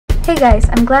Hey guys,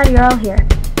 I'm glad you're all here.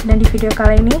 Dan di video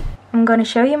kali ini, I'm gonna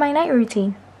show you my night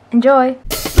routine. Enjoy!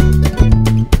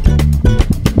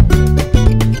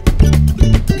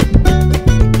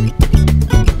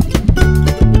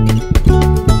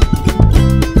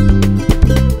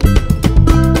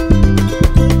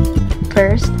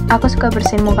 First, aku suka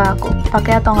bersihin muka aku.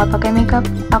 Pakai atau nggak pakai makeup,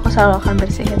 aku selalu akan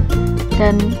bersihin.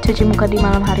 Dan cuci muka di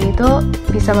malam hari itu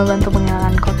bisa membantu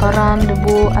menghilangkan kotoran,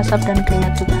 debu, asap, dan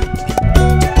keringat juga.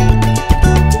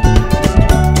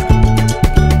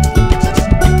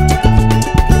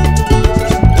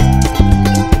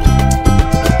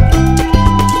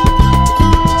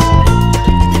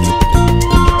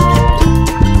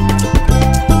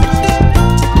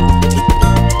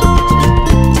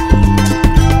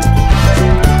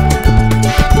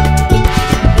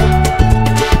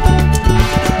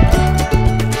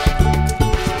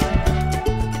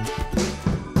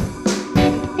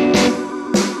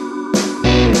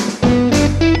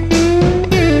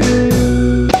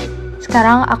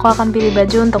 Sekarang aku akan pilih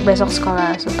baju untuk besok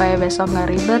sekolah, supaya besok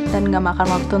nggak ribet dan nggak makan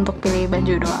waktu untuk pilih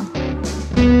baju doang.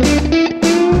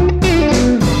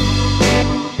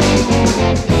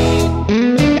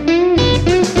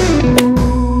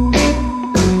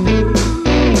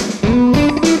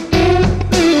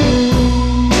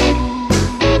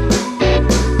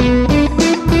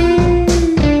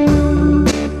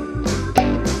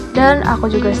 Dan aku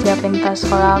juga siapin tas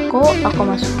sekolah aku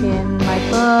masukin my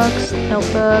books,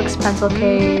 notebooks, pencil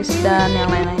case, dan yang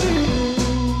lain-lainnya.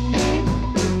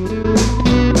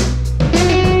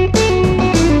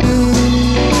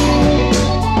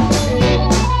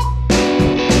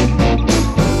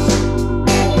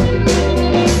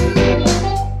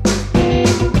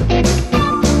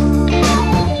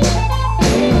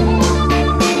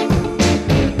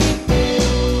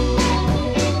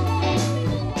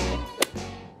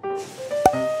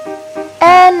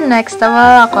 Next of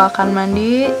all, aku akan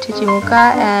mandi, cuci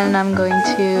muka, and I'm going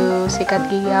to sikat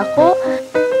gigi aku.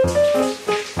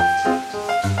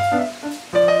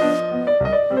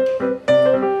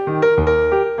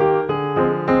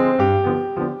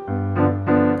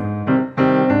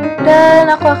 Dan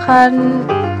aku akan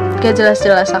gak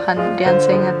jelas-jelas akan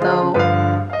dancing atau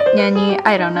nyanyi,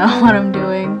 I don't know what I'm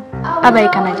doing.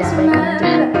 Abaikan aja.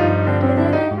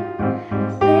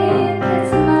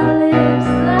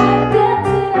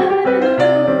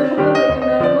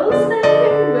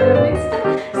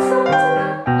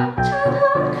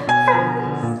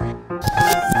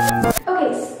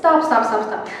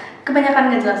 Stop.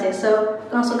 Kebanyakan nggak jelas ya, so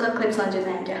langsung ke klip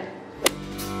selanjutnya aja.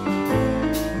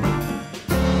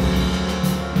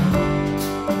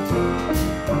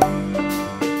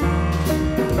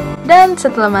 Dan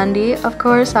setelah mandi, of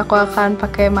course aku akan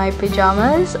pakai my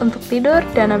pajamas untuk tidur,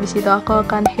 dan habis itu aku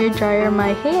akan hair dryer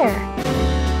my hair.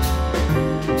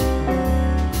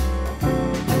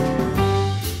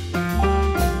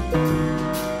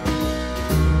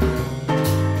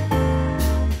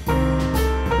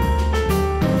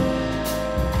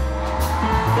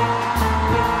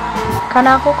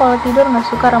 Karena aku kalau tidur nggak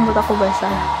suka rambut aku basah.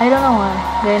 I don't know why,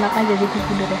 gak enak aja gitu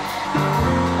tidurnya.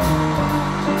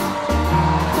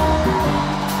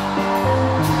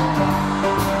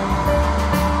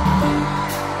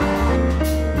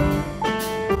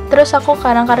 Terus aku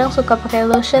kadang-kadang suka pakai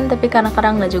lotion, tapi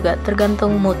kadang-kadang nggak juga,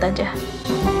 tergantung mood aja.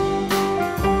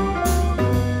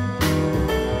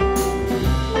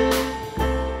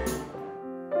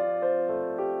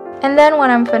 And then when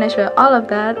I'm finished with all of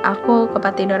that, aku ke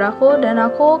tempat tidur aku, dan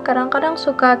aku kadang-kadang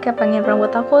suka kepangin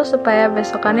rambut aku supaya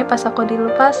besokannya pas aku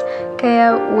dilepas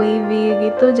kayak wavy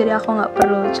gitu, jadi aku nggak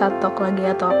perlu catok lagi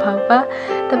atau apa-apa.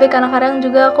 Tapi kadang-kadang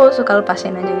juga aku suka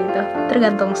lepasin aja gitu,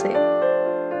 tergantung sih.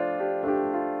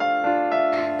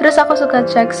 Terus aku suka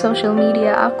cek social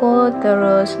media aku,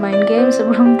 terus main game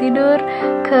sebelum tidur,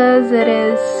 cause it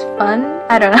is fun,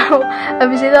 I don't know.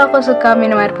 Habis itu aku suka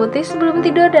minum air putih sebelum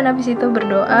tidur, dan habis itu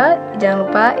berdoa. Jangan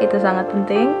lupa, itu sangat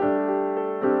penting.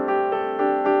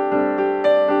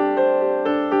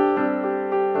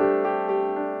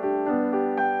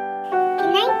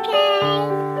 Good night,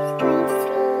 guys. Going to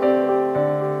sleep.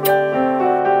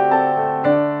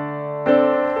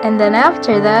 And then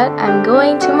after that, I'm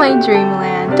going to my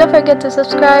dreamland. Don't forget to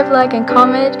subscribe, like, and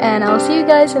comment, and I'll see you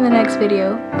guys in the next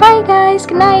video. Bye guys,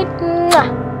 good night!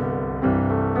 Mwah!